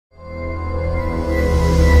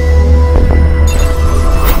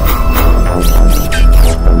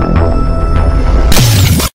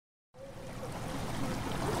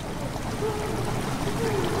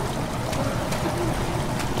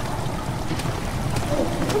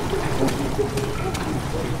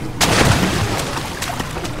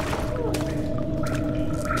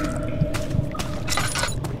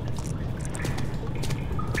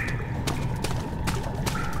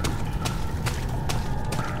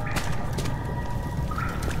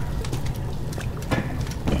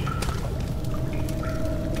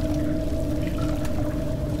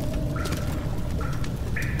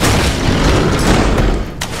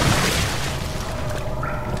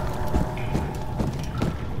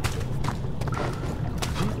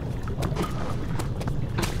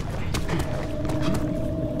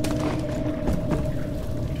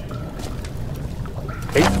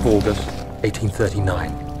of August,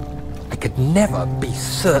 1839. I could never be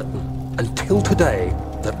certain until today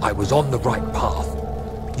that I was on the right path.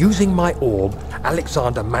 Using my orb,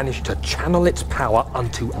 Alexander managed to channel its power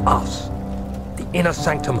unto us. The inner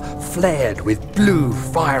sanctum flared with blue,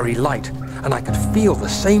 fiery light, and I could feel the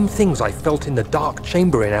same things I felt in the dark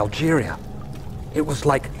chamber in Algeria. It was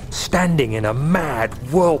like standing in a mad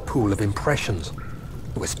whirlpool of impressions.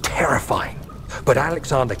 It was terrifying, but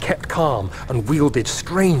Alexander kept calm and wielded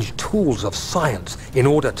strange tools of science in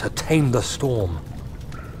order to tame the storm.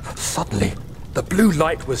 Suddenly, the blue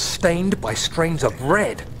light was stained by strains of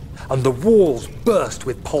red, and the walls burst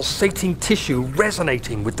with pulsating tissue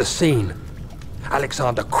resonating with the scene.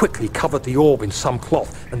 Alexander quickly covered the orb in some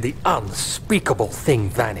cloth, and the unspeakable thing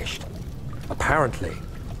vanished. Apparently,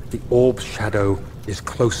 the orb's shadow is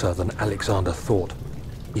closer than Alexander thought.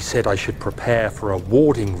 He said I should prepare for a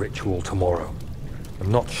warding ritual tomorrow.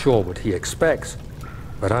 I'm not sure what he expects,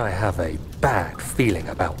 but I have a bad feeling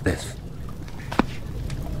about this.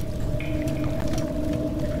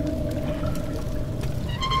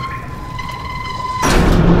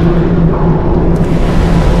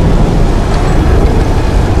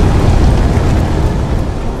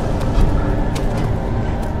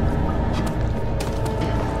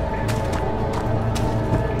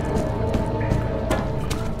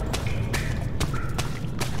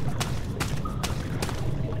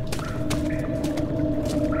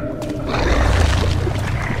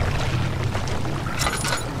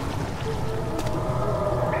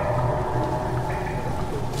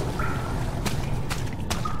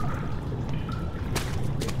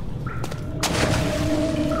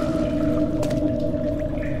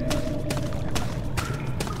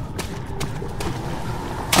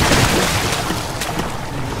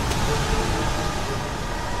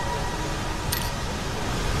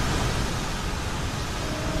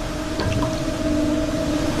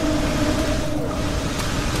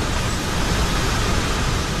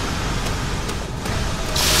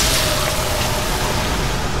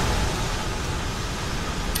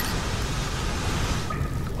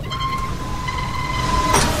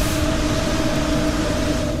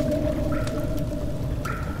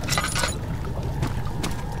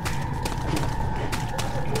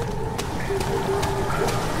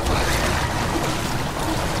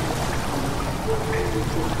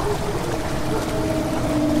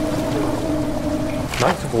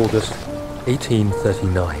 August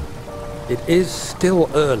 1839. It is still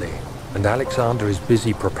early, and Alexander is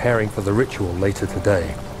busy preparing for the ritual later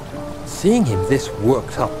today. Seeing him this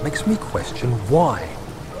worked up makes me question why.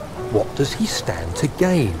 What does he stand to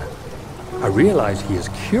gain? I realize he is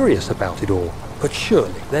curious about it all, but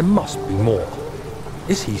surely there must be more.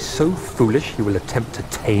 Is he so foolish he will attempt to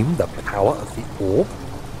tame the power of the orb?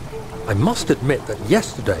 I must admit that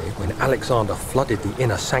yesterday, when Alexander flooded the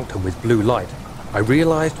inner sanctum with blue light, I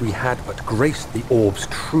realized we had but graced the orb's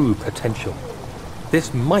true potential.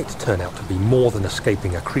 This might turn out to be more than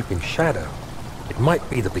escaping a creeping shadow. It might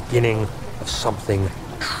be the beginning of something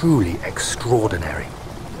truly extraordinary.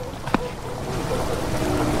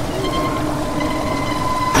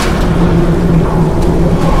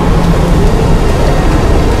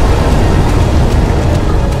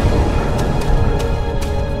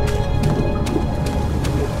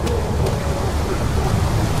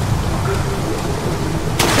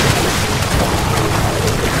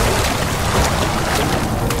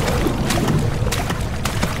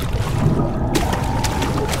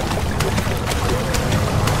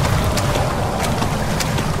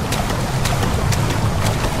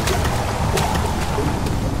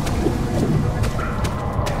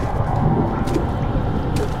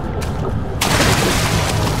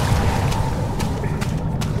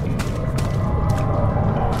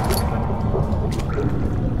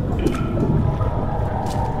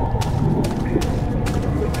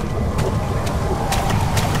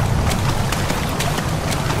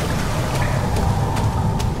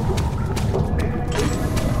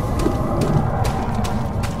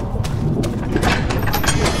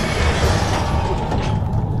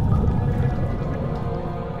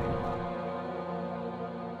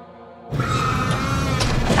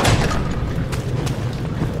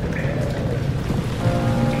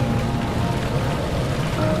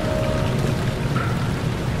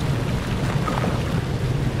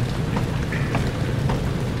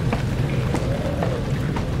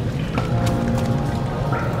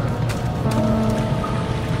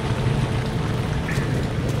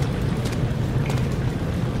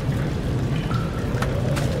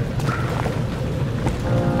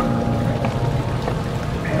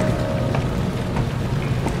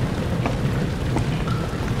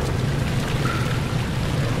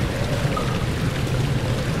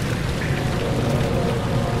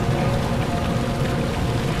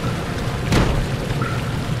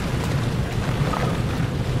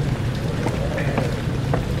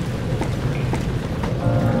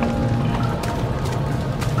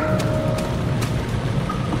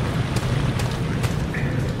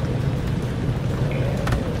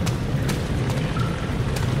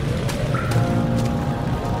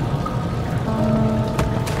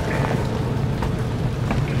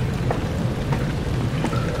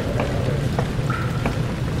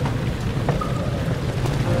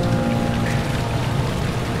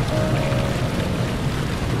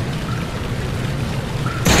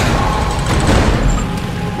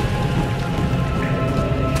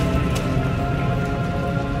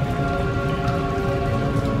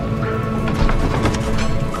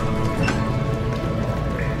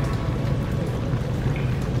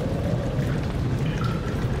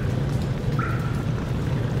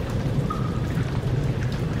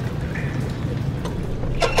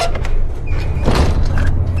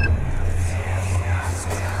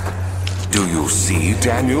 You see,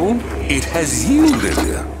 Daniel? It has yielded.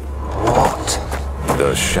 What?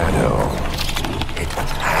 The shadow. It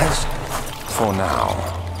has? For now.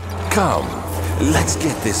 Come, let's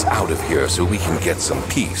get this out of here so we can get some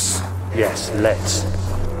peace. Yes, let's.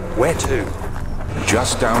 Where to?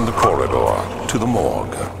 Just down the corridor, to the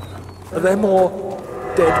morgue. Are there more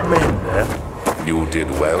dead men there? You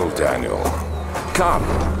did well, Daniel. Come,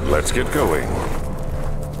 let's get going.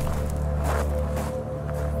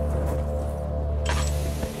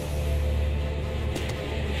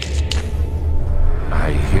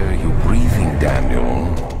 I hear you breathing,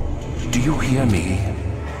 Daniel. Do you hear me?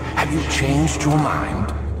 Have you changed your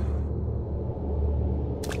mind?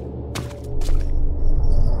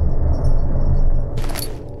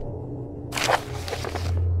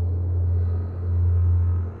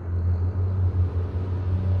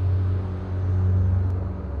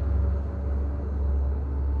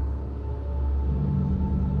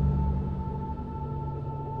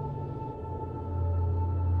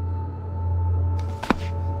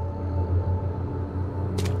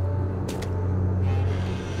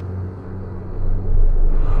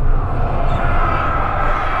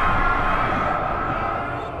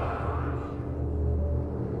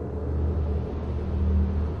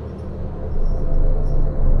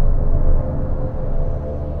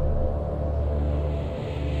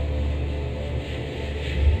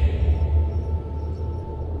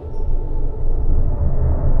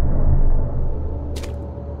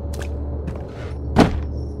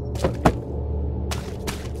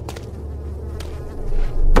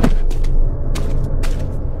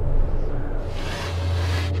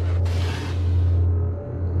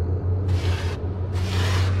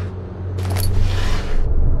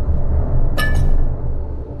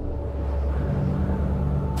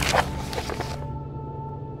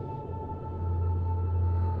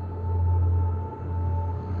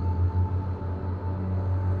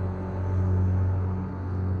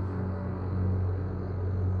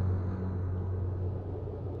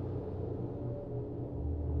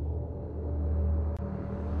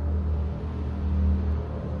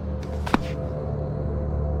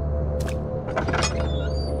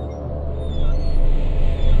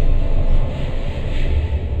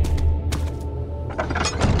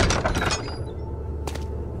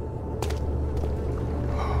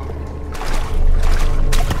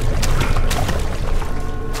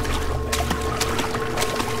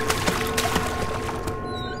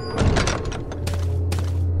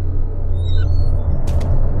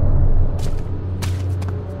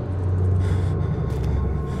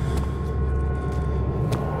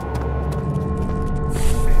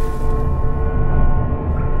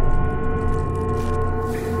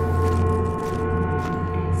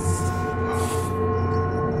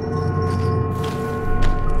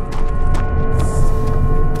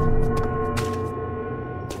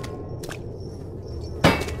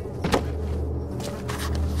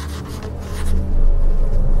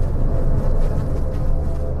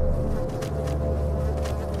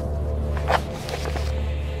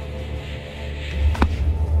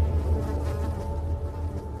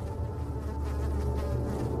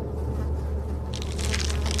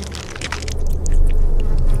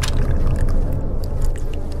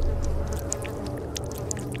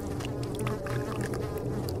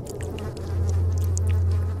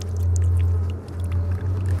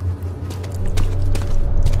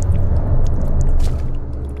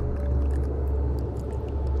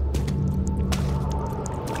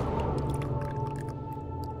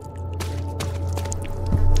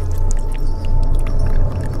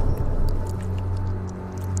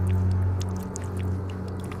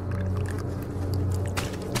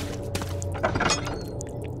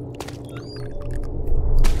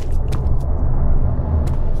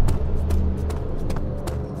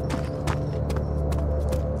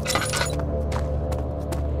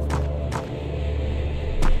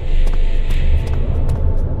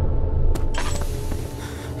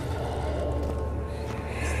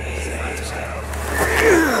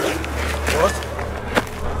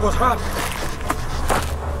 What happened?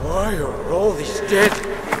 Why are all these dead?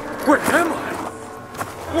 Where am I?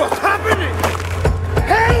 What's happening?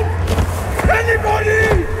 Help!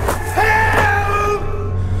 Anybody! Help!